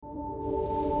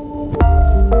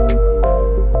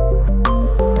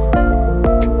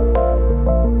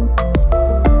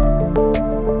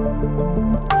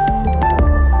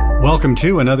Welcome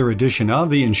to another edition of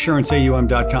the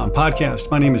InsuranceAUM.com podcast.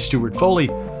 My name is Stuart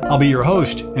Foley. I'll be your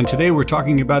host, and today we're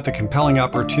talking about the compelling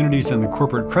opportunities in the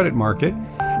corporate credit market,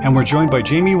 and we're joined by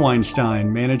Jamie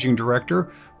Weinstein, Managing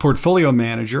Director, Portfolio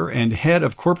Manager, and Head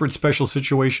of Corporate Special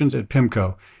Situations at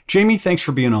PIMCO. Jamie, thanks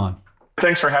for being on.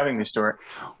 Thanks for having me, Stuart.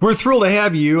 We're thrilled to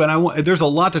have you, and there's a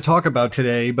lot to talk about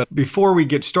today, but before we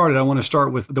get started, I want to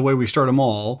start with the way we start them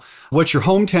all. What's your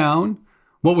hometown?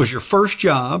 What was your first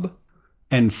job?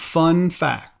 And fun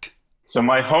fact. So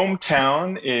my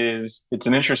hometown it's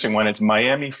an interesting one. It's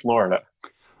Miami, Florida.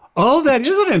 Oh, that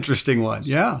is an interesting one.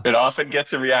 Yeah. It often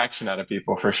gets a reaction out of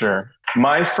people for sure.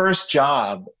 My first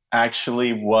job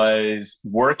actually was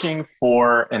working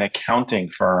for an accounting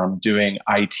firm doing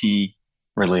IT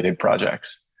related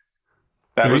projects.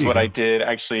 That was what I did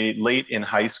actually late in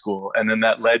high school. And then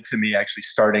that led to me actually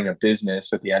starting a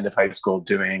business at the end of high school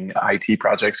doing IT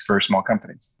projects for small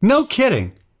companies. No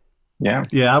kidding. Yeah.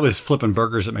 Yeah, I was flipping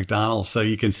burgers at McDonald's. So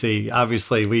you can see,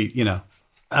 obviously,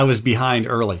 I was behind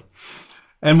early.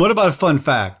 And what about a fun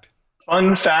fact?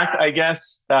 Fun fact, I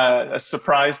guess, a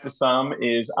surprise to some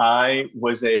is I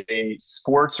was a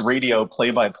sports radio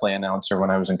play-by-play announcer when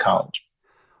I was in college.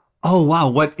 Oh, wow.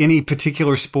 What, any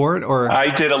particular sport or? I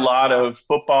did a lot of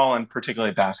football and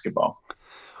particularly basketball.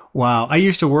 Wow. I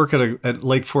used to work at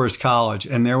Lake Forest College,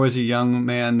 and there was a young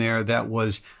man there that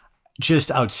was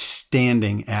just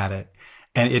outstanding at it.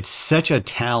 And it's such a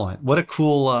talent. What a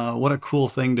cool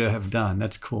thing to have done.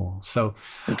 That's cool. So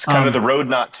it's kind of the road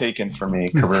not taken for me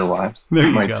career-wise, there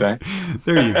you might go. say.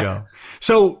 There you go.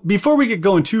 So before we get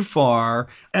going too far,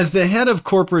 as the head of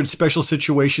corporate special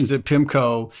situations at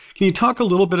PIMCO, can you talk a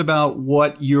little bit about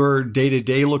what your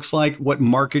day-to-day looks like, what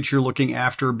markets you're looking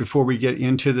after before we get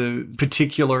into the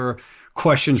particular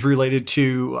questions related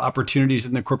to opportunities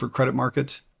in the corporate credit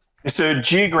markets? So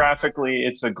geographically,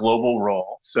 it's a global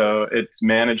role. So it's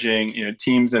managing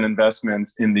teams and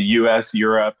investments in the US,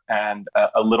 Europe, and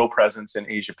a little presence in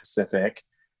Asia Pacific.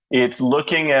 It's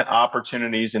looking at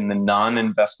opportunities in the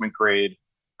non-investment grade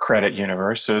credit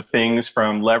universe. So things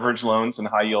from leverage loans and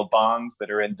high yield bonds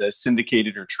that are in the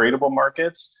syndicated or tradable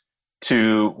markets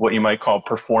to what you might call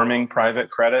performing private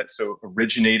credit. So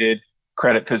originated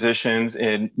credit positions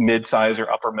in mid-size or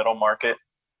upper middle market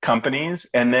companies,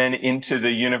 and then into the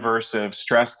universe of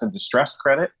stressed and distressed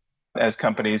credit as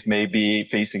companies may be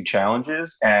facing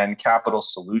challenges, and capital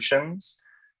solutions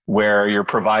where you're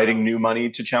providing new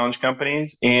money to challenge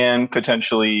companies and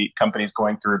potentially companies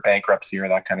going through bankruptcy or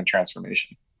that kind of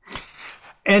transformation.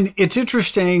 And it's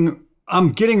interesting.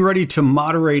 I'm getting ready to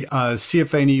moderate a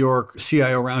CFA New York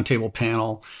CIO Roundtable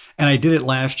panel, and I did it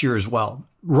last year as well,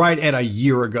 right at a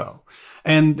year ago.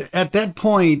 And at that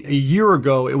point, a year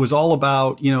ago, it was all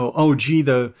about,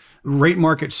 the rate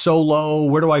market's so low.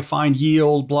 Where do I find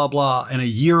yield? Blah, blah. And a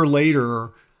year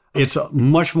later, it's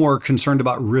much more concerned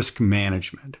about risk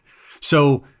management.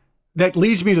 So that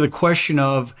leads me to the question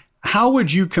of how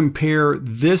would you compare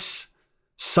this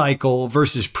cycle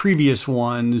versus previous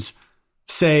ones,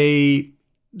 say,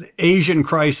 the Asian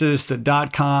crisis, the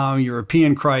dot-com,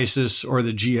 European crisis, or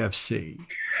the GFC?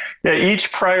 Yeah,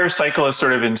 each prior cycle is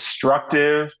sort of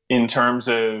instructive in terms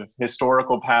of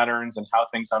historical patterns and how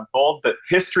things unfold, but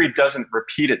history doesn't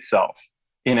repeat itself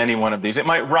in any one of these. It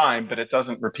might rhyme, but it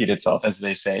doesn't repeat itself, as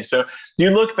they say. So you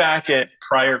look back at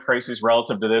prior crises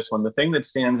relative to this one, the thing that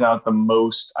stands out the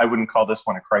most, I wouldn't call this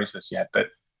one a crisis yet, but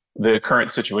the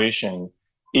current situation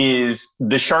is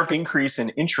the sharp increase in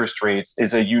interest rates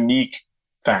is a unique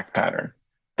fact pattern.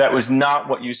 That was not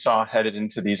what you saw headed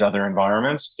into these other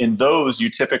environments. In those, you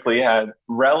typically had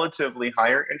relatively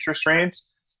higher interest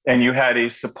rates, and you had a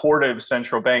supportive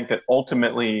central bank that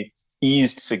ultimately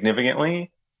eased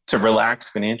significantly to relax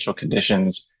financial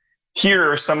conditions.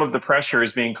 Here, some of the pressure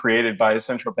is being created by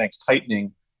central banks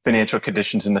tightening financial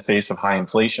conditions in the face of high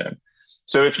inflation.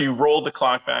 So if you roll the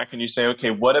clock back and you say,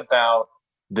 okay, what about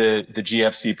the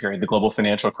GFC period, the global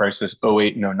financial crisis,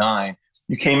 08 and 09?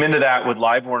 You came into that with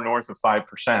LIBOR north of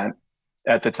 5%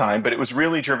 at the time, but it was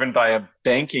really driven by a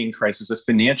banking crisis, a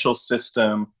financial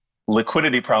system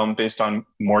liquidity problem based on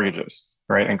mortgages,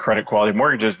 right? And credit quality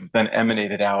mortgages that then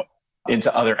emanated out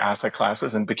into other asset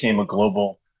classes and became a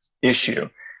global issue.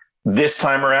 This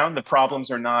time around, the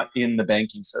problems are not in the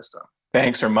banking system.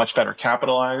 Banks are much better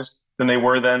capitalized than they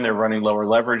were then. They're running lower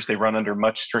leverage. They run under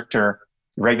much stricter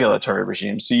regulatory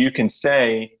regimes. So you can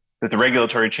say that the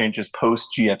regulatory changes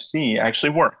post-GFC actually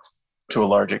worked to a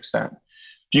large extent.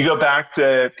 If you go back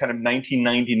to kind of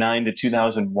 1999 to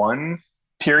 2001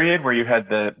 period where you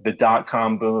had the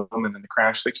dot-com boom and then the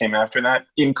crash that came after that,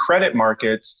 in credit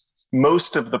markets,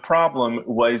 most of the problem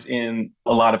was in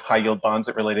a lot of high yield bonds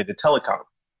that related to telecom.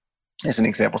 as an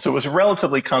example. So it was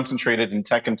relatively concentrated in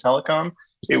tech and telecom.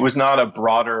 It was not a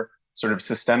broader sort of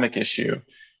systemic issue.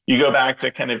 You go back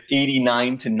to kind of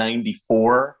 89 to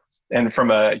 94, and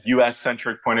from a US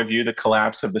centric point of view, the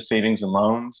collapse of the savings and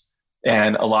loans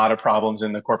and a lot of problems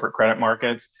in the corporate credit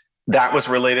markets, that was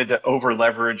related to over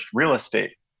leveraged real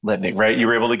estate lending, right? You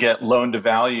were able to get loan to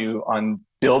value on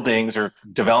buildings or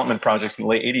development projects in the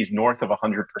late 80s north of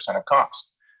 100% of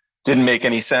cost. Didn't make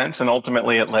any sense. And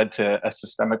ultimately, it led to a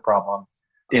systemic problem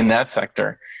in that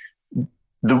sector.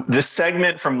 The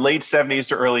segment from late 70s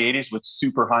to early 80s with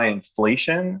super high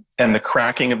inflation and the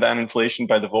cracking of that inflation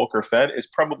by the Volcker Fed is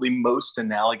probably most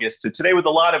analogous to today with a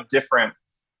lot of different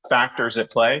factors at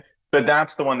play. But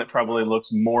that's the one that probably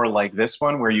looks more like this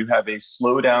one, where you have a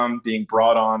slowdown being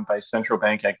brought on by central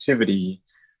bank activity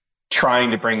trying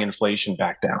to bring inflation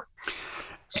back down.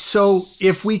 So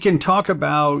if we can talk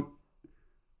about,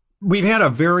 we've had a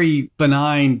very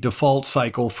benign default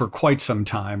cycle for quite some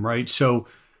time, right? So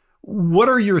what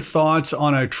are your thoughts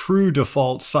on a true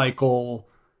default cycle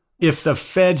if the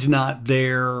Fed's not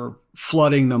there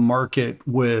flooding the market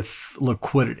with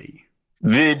liquidity?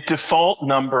 The default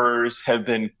numbers have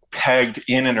been pegged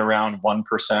in and around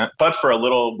 1%, but for a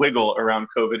little wiggle around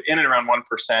COVID, in and around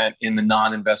 1% in the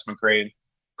non-investment grade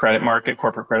credit market,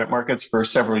 corporate credit markets for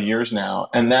several years now.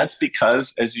 And that's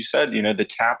because, as you said, the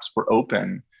taps were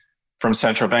open from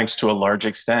central banks to a large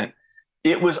extent.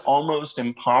 It was almost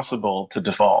impossible to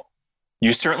default.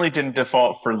 You certainly didn't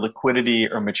default for liquidity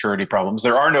or maturity problems.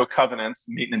 There are no covenants,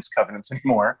 maintenance covenants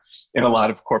anymore in a lot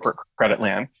of corporate credit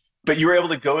land. But you were able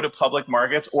to go to public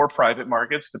markets or private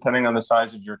markets, depending on the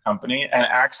size of your company, and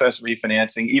access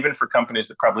refinancing, even for companies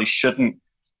that probably shouldn't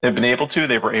have been able to,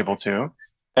 they were able to.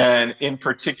 And in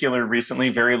particular, recently,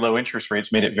 very low interest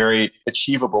rates made it very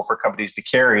achievable for companies to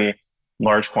carry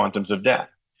large quantums of debt.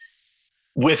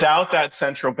 Without that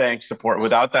central bank support,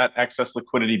 without that excess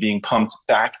liquidity being pumped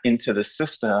back into the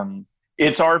system,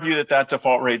 it's our view that that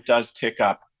default rate does tick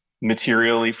up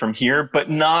materially from here,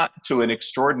 but not to an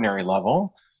extraordinary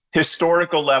level.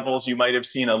 Historical levels, you might have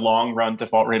seen a long run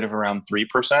default rate of around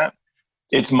 3%.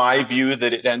 It's my view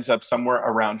that it ends up somewhere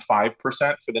around 5%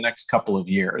 for the next couple of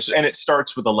years. And it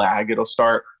starts with a lag.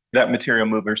 That material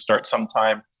mover starts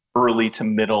sometime early to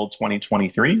middle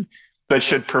 2023, but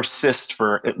should persist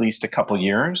for at least a couple of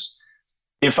years.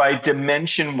 If I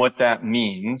dimension what that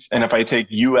means, and if I take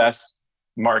US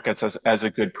markets as a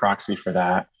good proxy for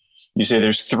that, you say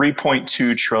there's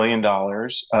 $3.2 trillion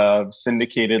of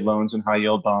syndicated loans and high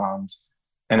yield bonds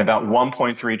and about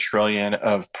 $1.3 trillion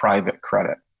of private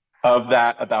credit. Of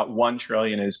that, about $1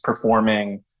 trillion is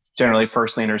performing generally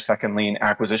first lien or second lien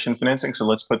acquisition financing. So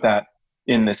let's put that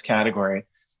in this category.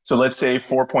 So let's say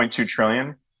 $4.2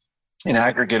 trillion in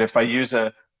aggregate. If I use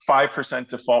a 5%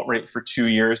 default rate for 2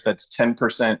 years, that's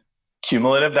 10%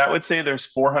 cumulative. That would say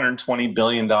there's $420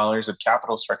 billion of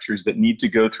capital structures that need to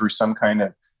go through some kind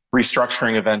of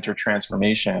restructuring event or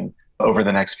transformation over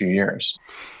the next few years.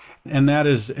 And that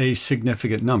is a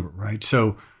significant number, right?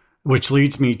 So, which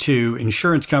leads me to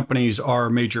insurance companies are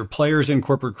major players in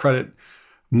corporate credit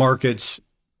markets.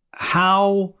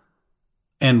 How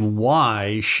and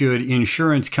why should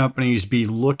insurance companies be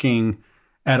looking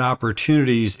at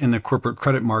opportunities in the corporate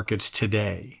credit markets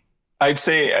today? I'd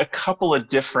say a couple of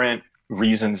different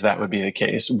reasons that would be the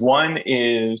case. One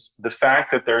is the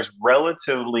fact that there's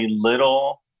relatively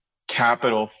little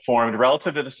capital formed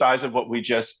relative to the size of what we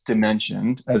just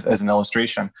dimensioned as an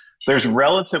illustration. There's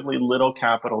relatively little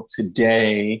capital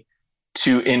today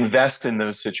to invest in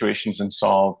those situations and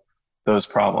solve those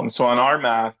problems. So on our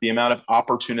math, the amount of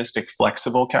opportunistic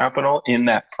flexible capital in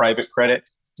that private credit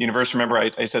universe, remember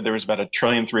I said there was about $1.3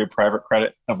 trillion of private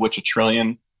credit, of which $1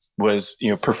 trillion was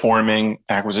performing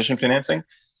acquisition financing.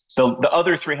 So the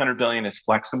other $300 billion is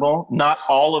flexible. Not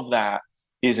all of that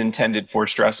is intended for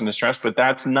stress and distress, but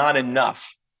that's not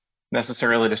enough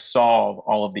necessarily to solve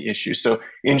all of the issues. So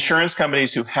insurance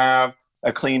companies who have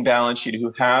a clean balance sheet,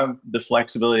 who have the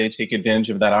flexibility to take advantage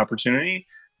of that opportunity,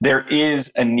 there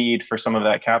is a need for some of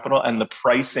that capital, and the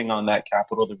pricing on that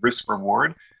capital, the risk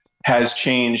reward, has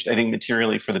changed, I think,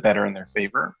 materially for the better in their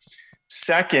favor.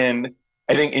 Second,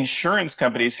 I think insurance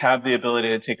companies have the ability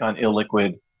to take on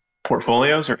illiquid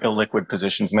portfolios or illiquid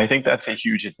positions, and I think that's a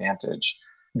huge advantage.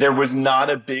 There was not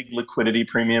a big liquidity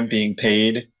premium being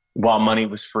paid while money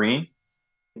was free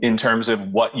in terms of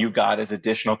what you got as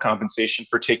additional compensation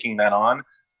for taking that on.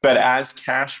 But as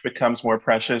cash becomes more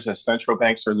precious, as central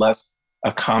banks are less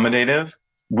accommodative,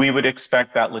 we would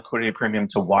expect that liquidity premium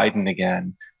to widen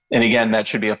again. And again, that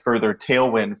should be a further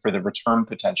tailwind for the return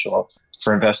potential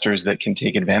for investors that can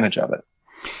take advantage of it.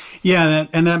 Yeah,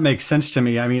 and that makes sense to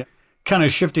me. I mean, kind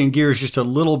of shifting gears just a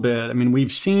little bit, I mean,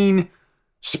 we've seen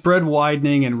spread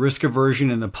widening and risk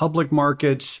aversion in the public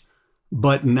markets,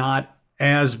 but not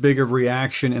as big of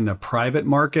reaction in the private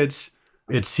markets.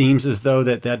 It seems as though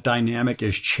that dynamic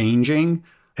is changing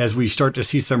as we start to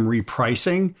see some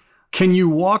repricing. Can you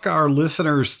walk our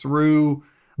listeners through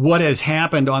what has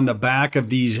happened on the back of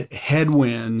these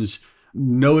headwinds,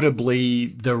 notably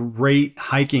the rate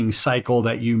hiking cycle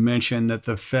that you mentioned that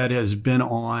the Fed has been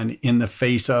on in the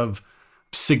face of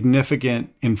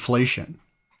significant inflation?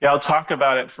 Yeah, I'll talk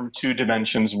about it from two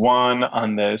dimensions. One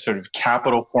on the sort of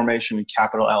capital formation and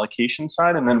capital allocation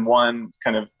side, and then one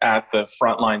kind of at the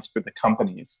front lines for the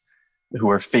companies who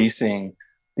are facing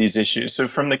these issues. So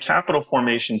from the capital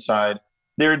formation side,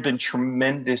 there had been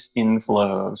tremendous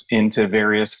inflows into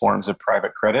various forms of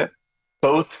private credit,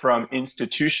 both from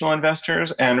institutional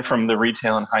investors and from the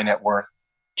retail and high net worth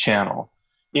channel.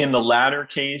 In the latter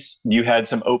case, you had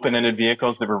some open-ended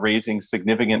vehicles that were raising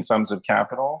significant sums of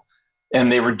capital, and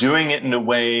they were doing it in a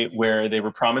way where they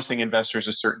were promising investors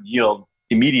a certain yield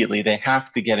immediately. They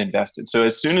have to get invested. So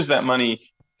as soon as that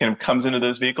money kind of comes into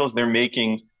those vehicles, they're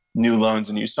making new loans.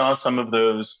 And you saw some of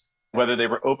those, whether they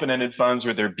were open-ended funds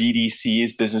or they're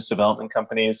BDCs, business development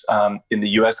companies, in the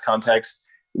US context,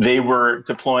 they were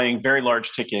deploying very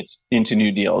large tickets into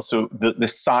new deals. So the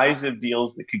size of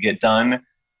deals that could get done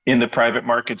in the private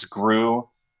markets grew.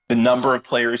 The number of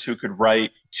players who could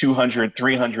write $200,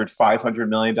 $300, $500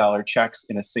 million checks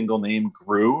in a single name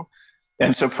grew.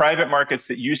 And so private markets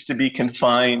that used to be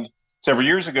confined several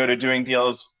years ago to doing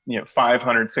deals,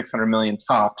 500, 600 million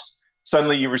tops,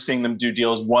 suddenly you were seeing them do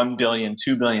deals 1 billion,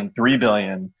 2 billion, 3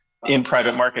 billion in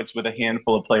private markets with a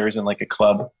handful of players in like a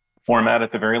club format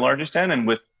at the very largest end, and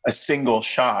with a single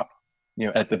shop,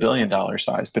 at the $1 billion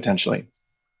size potentially.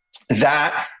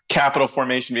 That capital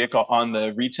formation vehicle on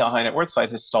the retail high net worth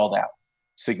side has stalled out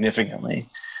significantly.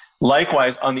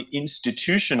 Likewise, on the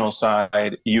institutional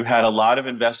side, you had a lot of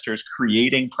investors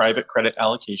creating private credit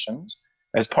allocations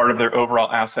as part of their overall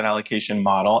asset allocation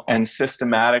model and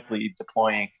systematically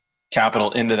deploying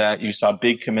capital into that. You saw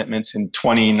big commitments in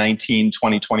 2019,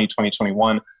 2020,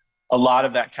 2021. A lot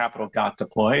of that capital got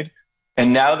deployed.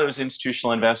 And now those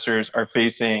institutional investors are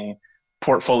facing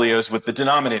portfolios with the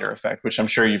denominator effect, which I'm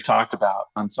sure you've talked about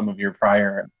on some of your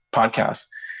prior podcasts.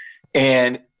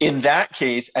 And in that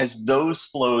case, as those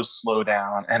flows slow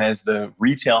down and as the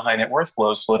retail high net worth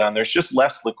flows slow down, there's just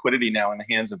less liquidity now in the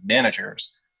hands of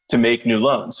managers to make new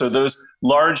loans. So those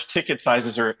large ticket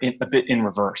sizes are a bit in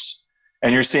reverse.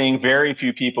 And you're seeing very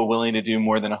few people willing to do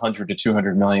more than 100 to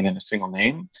 200 million in a single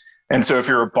name. And so if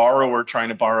you're a borrower trying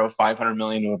to borrow 500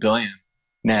 million to $1 billion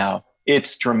now,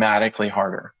 it's dramatically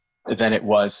harder than it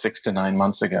was 6 to 9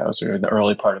 months ago, so the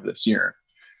early part of this year.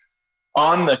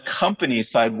 On the company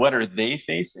side, what are they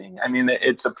facing? I mean,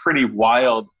 it's a pretty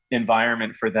wild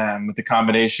environment for them with the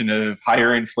combination of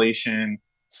higher inflation,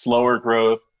 slower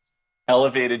growth,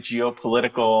 elevated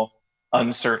geopolitical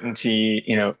uncertainty,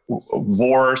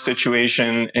 war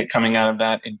situation coming out of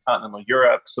that in continental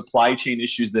Europe, supply chain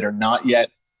issues that are not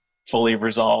yet fully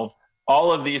resolved.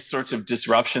 All of these sorts of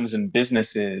disruptions in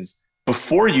businesses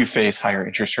before you face higher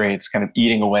interest rates kind of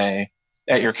eating away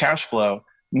at your cash flow.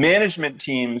 Management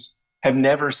teams have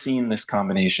never seen this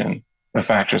combination of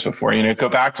factors before. Go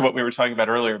back to what we were talking about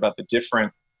earlier about the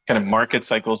different kind of market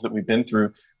cycles that we've been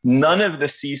through. None of the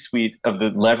C-suite of the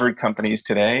levered companies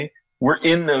today were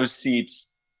in those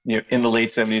seats, in the late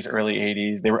 70s, early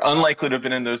 80s. They were unlikely to have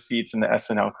been in those seats in the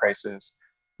S&L crisis.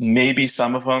 Maybe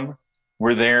some of them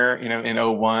were there, in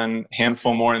 01,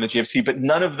 handful more in the GFC, but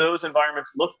none of those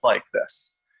environments looked like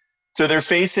this. So they're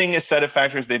facing a set of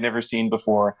factors they've never seen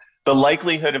before. The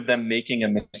likelihood of them making a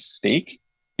mistake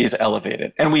is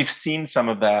elevated. And we've seen some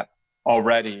of that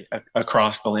already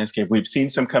across the landscape. We've seen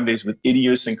some companies with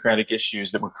idiosyncratic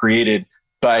issues that were created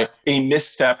by a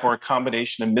misstep or a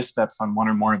combination of missteps on one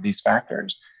or more of these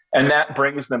factors. And that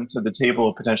brings them to the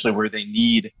table potentially where they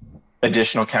need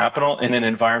additional capital in an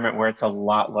environment where it's a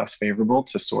lot less favorable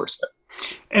to source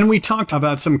it. And we talked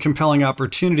about some compelling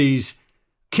opportunities.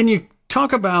 Can you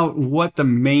talk about what the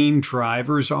main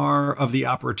drivers are of the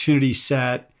opportunity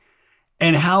set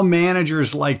and how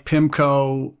managers like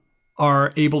PIMCO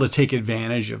are able to take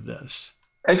advantage of this?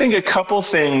 I think a couple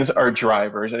things are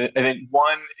drivers. I think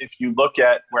one, if you look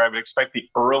at where I would expect the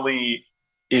early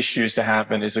issues to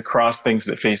happen is across things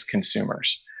that face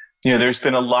consumers. There's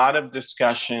been a lot of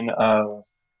discussion of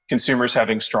consumers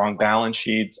having strong balance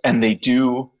sheets, and they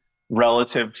do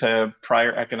relative to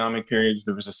prior economic periods.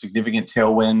 There was a significant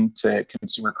tailwind to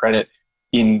consumer credit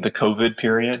in the COVID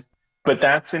period, but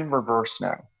that's in reverse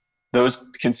now. Those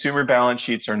consumer balance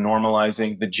sheets are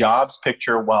normalizing. The jobs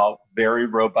picture, while very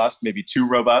robust, maybe too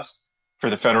robust for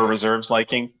the Federal Reserve's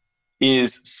liking,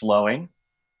 is slowing.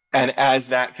 And as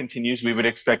that continues, we would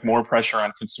expect more pressure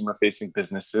on consumer-facing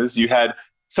businesses. You had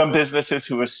some businesses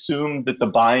who assumed that the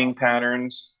buying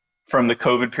patterns from the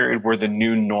COVID period were the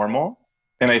new normal.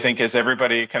 And I think as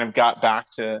everybody kind of got back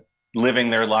to living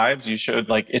their lives, you showed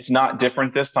like it's not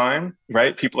different this time,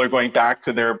 right? People are going back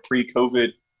to their pre-COVID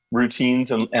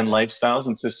routines and lifestyles.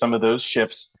 And so some of those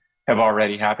shifts have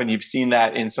already happened. You've seen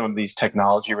that in some of these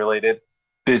technology-related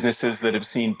businesses that have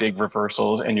seen big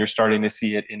reversals, and you're starting to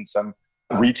see it in some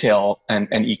retail and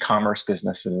e-commerce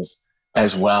businesses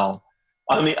as well.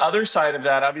 On the other side of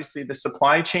that, obviously the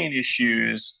supply chain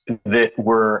issues that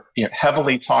were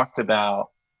heavily talked about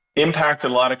impacted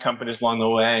a lot of companies along the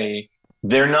way.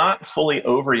 They're not fully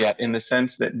over yet in the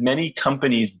sense that many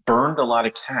companies burned a lot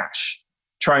of cash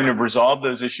trying to resolve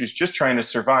those issues, just trying to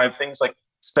survive. Things like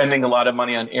spending a lot of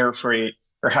money on air freight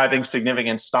or having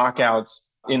significant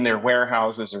stockouts in their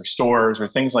warehouses or stores or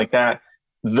things like that.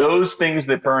 Those things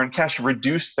that burn cash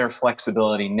reduce their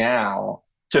flexibility now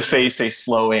to face a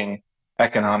slowing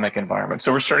economic environment.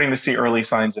 So we're starting to see early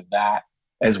signs of that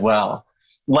as well.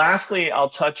 Lastly, I'll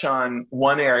touch on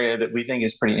one area that we think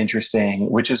is pretty interesting,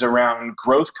 which is around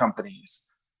growth companies,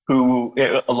 who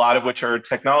a lot of which are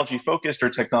technology focused or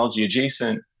technology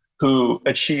adjacent, who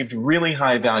achieved really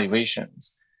high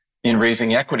valuations in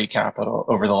raising equity capital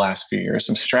over the last few years,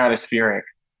 some stratospheric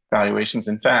valuations.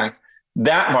 In fact,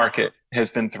 that market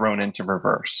has been thrown into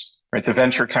reverse, right? The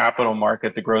venture capital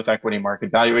market, the growth equity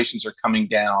market, valuations are coming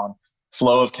down.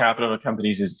 Flow of capital to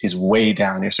companies is way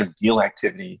down. There's sort of deal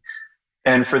activity.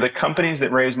 And for the companies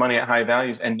that raise money at high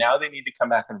values, and now they need to come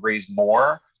back and raise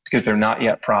more because they're not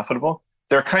yet profitable,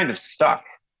 they're kind of stuck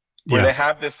where they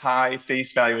have this high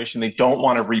face valuation. They don't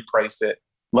want to reprice it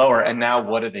lower. And now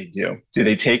what do? Do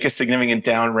they take a significant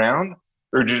down round,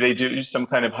 or do they do some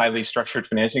kind of highly structured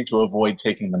financing to avoid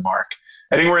taking the mark?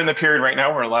 I think we're in the period right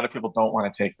now where a lot of people don't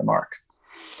want to take the mark.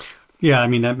 Yeah, I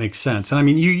mean, that makes sense. And I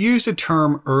mean, you used a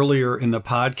term earlier in the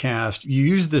podcast. You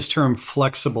used this term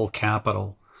flexible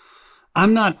capital.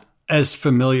 I'm not as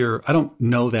familiar. I don't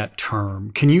know that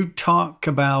term. Can you talk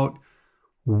about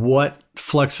what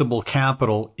flexible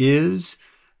capital is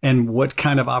and what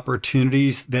kind of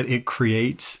opportunities that it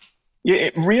creates? Yeah,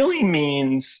 it really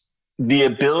means the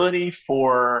ability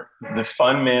for the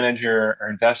fund manager or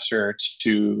investor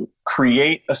to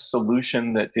create a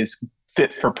solution that is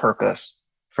fit for purpose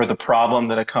for the problem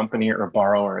that a company or a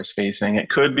borrower is facing. It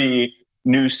could be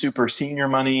new super senior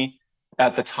money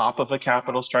at the top of a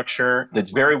capital structure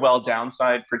that's very well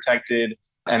downside protected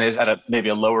and is at maybe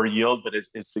a lower yield, but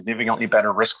is significantly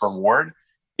better risk reward.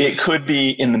 It could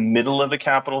be in the middle of a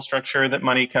capital structure that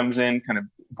money comes in, kind of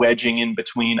wedging in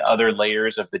between other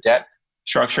layers of the debt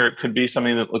structure. It could be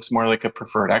something that looks more like a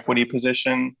preferred equity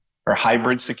position or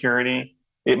hybrid security.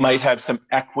 It might have some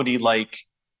equity-like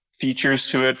features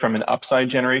to it from an upside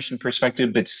generation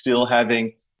perspective, but still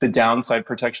having the downside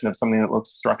protection of something that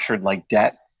looks structured like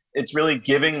debt. It's really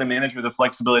giving the manager the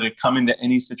flexibility to come into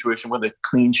any situation with a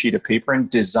clean sheet of paper and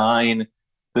design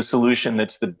the solution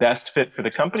that's the best fit for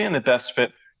the company and the best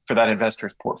fit for that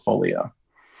investor's portfolio.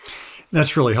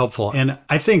 That's really helpful. And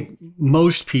I think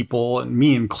most people, and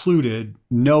me included,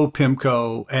 know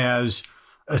PIMCO as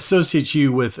associates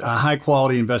you with a high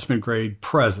quality investment grade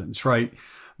presence, right?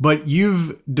 But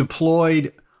you've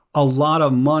deployed a lot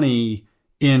of money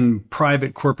in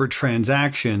private corporate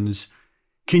transactions.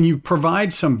 Can you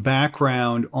provide some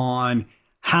background on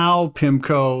how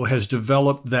PIMCO has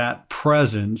developed that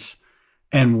presence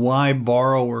and why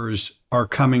borrowers are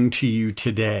coming to you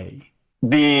today?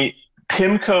 The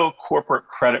PIMCO corporate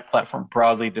credit platform,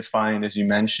 broadly defined, as you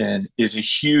mentioned, is a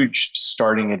huge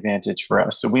starting advantage for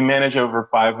us. So we manage over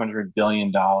 $500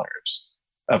 billion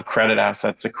of credit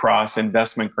assets across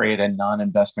investment grade and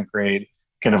non-investment grade,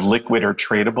 kind of liquid or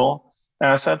tradable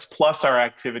assets, plus our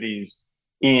activities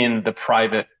in the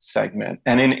private segment.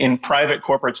 And in private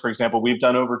corporates, for example, we've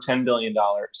done over $10 billion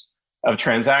of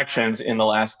transactions in the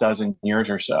last dozen years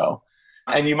or so.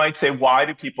 And you might say, why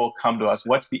do people come to us?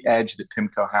 What's the edge that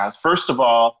PIMCO has? First of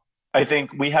all, I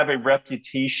think we have a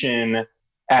reputation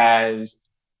as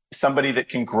somebody that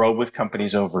can grow with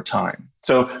companies over time.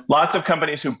 So lots of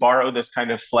companies who borrow this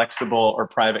kind of flexible or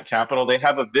private capital, they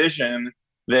have a vision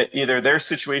that either their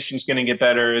situation is going to get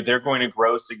better, they're going to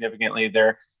grow significantly,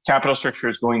 their capital structure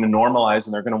is going to normalize,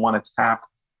 and they're going to want to tap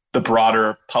the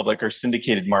broader public or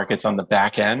syndicated markets on the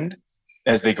back end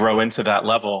as they grow into that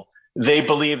level. They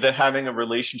believe that having a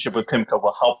relationship with PIMCO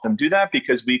will help them do that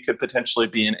because we could potentially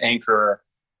be an anchor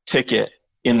ticket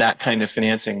in that kind of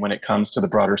financing when it comes to the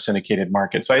broader syndicated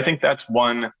market. So I think that's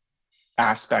one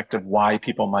aspect of why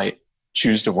people might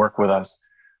choose to work with us.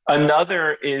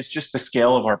 Another is just the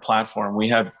scale of our platform. We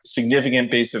have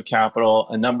significant base of capital,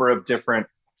 a number of different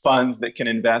funds that can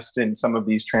invest in some of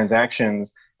these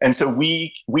transactions. And so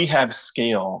we have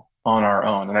scale on our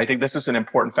own. And I think this is an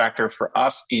important factor for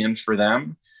us and for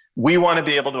them. We want to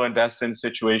be able to invest in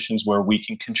situations where we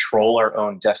can control our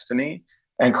own destiny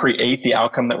and create the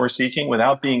outcome that we're seeking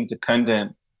without being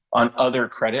dependent on other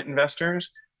credit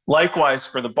investors. Likewise,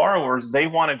 for the borrowers, they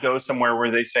want to go somewhere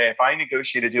where they say, if I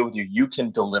negotiate a deal with you, you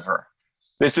can deliver.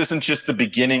 This isn't just the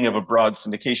beginning of a broad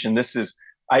syndication. This is,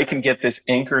 I can get this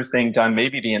anchor thing done,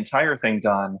 maybe the entire thing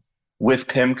done with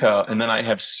PIMCO, and then I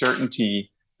have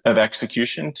certainty of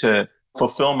execution to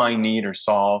fulfill my need or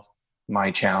solve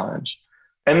my challenge.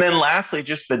 And then lastly,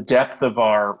 just the depth of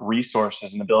our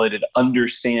resources and ability to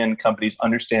understand companies,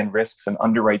 understand risks, and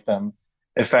underwrite them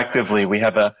effectively. We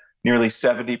have a nearly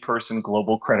 70-person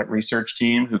global credit research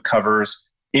team who covers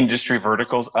industry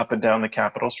verticals up and down the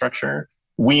capital structure.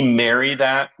 We marry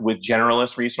that with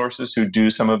generalist resources who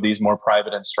do some of these more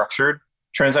private and structured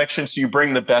transactions. So you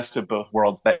bring the best of both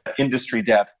worlds, that industry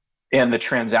depth and the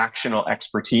transactional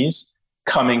expertise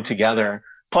coming together,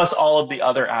 plus all of the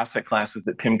other asset classes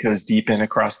that PIMCO is deep in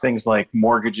across things like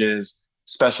mortgages,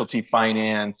 specialty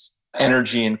finance,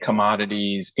 energy and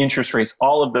commodities, interest rates,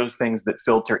 all of those things that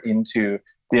filter into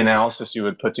the analysis you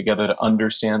would put together to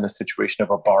understand the situation of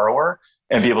a borrower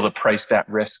and be able to price that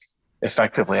risk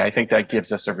effectively. I think that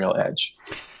gives us a real edge.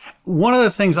 One of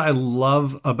the things I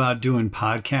love about doing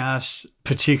podcasts,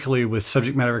 particularly with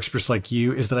subject matter experts like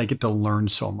you, is that I get to learn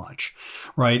so much,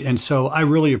 right? And so I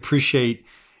really appreciate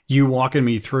you walking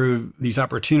me through these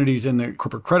opportunities in the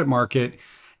corporate credit market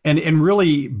and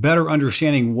really better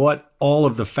understanding what all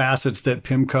of the facets that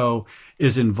PIMCO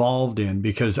is involved in,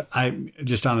 because I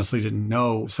just honestly didn't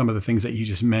know some of the things that you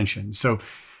just mentioned. So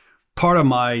part of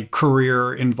my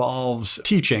career involves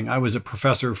teaching. I was a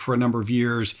professor for a number of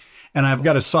years, and I've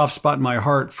got a soft spot in my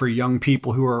heart for young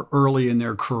people who are early in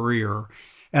their career.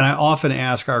 And I often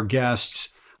ask our guests,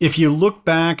 if you look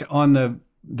back on the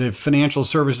financial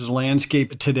services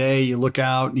landscape today, you look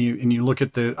out and you look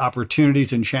at the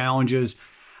opportunities and challenges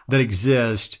that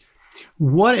exist,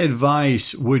 what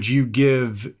advice would you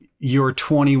give your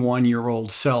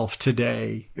 21-year-old self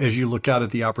today as you look out at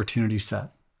the opportunity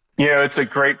set? It's a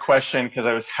great question, because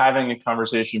I was having a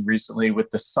conversation recently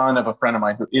with the son of a friend of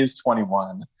mine who is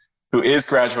 21, who is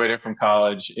graduated from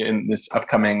college in this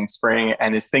upcoming spring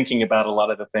and is thinking about a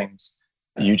lot of the things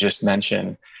you just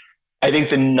mentioned. I think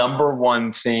the number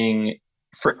one thing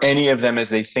for any of them as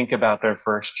they think about their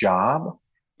first job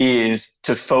is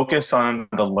to focus on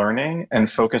the learning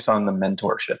and focus on the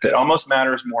mentorship. It almost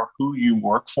matters more who you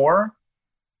work for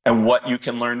and what you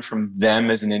can learn from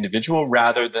them as an individual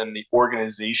rather than the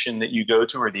organization that you go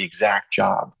to or the exact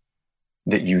job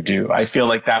that you do. I feel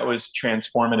like that was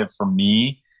transformative for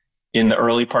me in the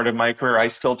early part of my career. I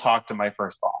still talk to my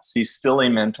first boss. He's still a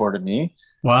mentor to me.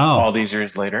 Wow. All these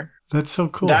years later. That's so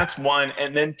cool. That's one.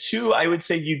 And then two, I would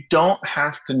say you don't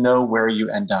have to know where you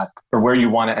end up or where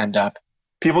you want to end up.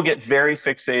 People get very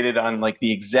fixated on like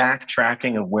the exact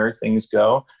tracking of where things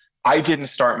go. I didn't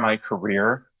start my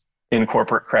career in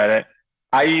corporate credit.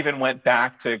 I even went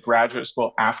back to graduate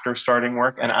school after starting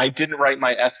work, and I didn't write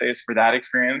my essays for that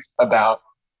experience about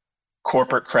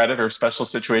corporate credit or special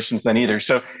situations then either.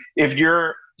 So if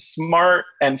you're smart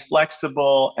and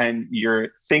flexible and you're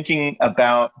thinking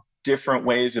about different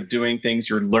ways of doing things,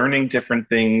 you're learning different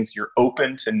things, you're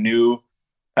open to new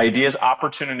ideas,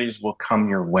 opportunities will come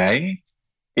your way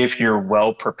if you're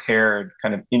well prepared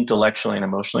kind of intellectually and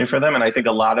emotionally for them. And I think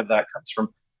a lot of that comes from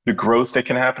the growth that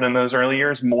can happen in those early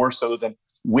years, more so than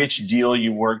which deal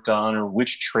you worked on or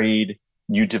which trade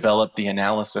you developed the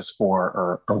analysis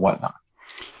for or whatnot.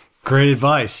 Great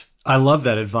advice. I love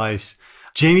that advice.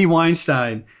 Jamie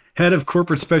Weinstein, Head of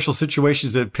Corporate Special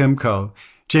Situations at PIMCO.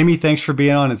 Jamie, thanks for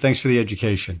being on and thanks for the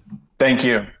education. Thank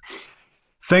you.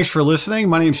 Thanks for listening.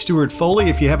 My name's Stuart Foley.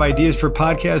 If you have ideas for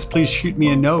podcasts, please shoot me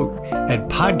a note at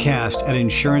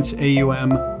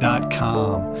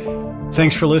podcast@insuranceaum.com.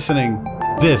 Thanks for listening.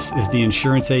 This is the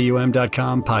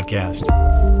insuranceaum.com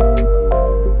podcast.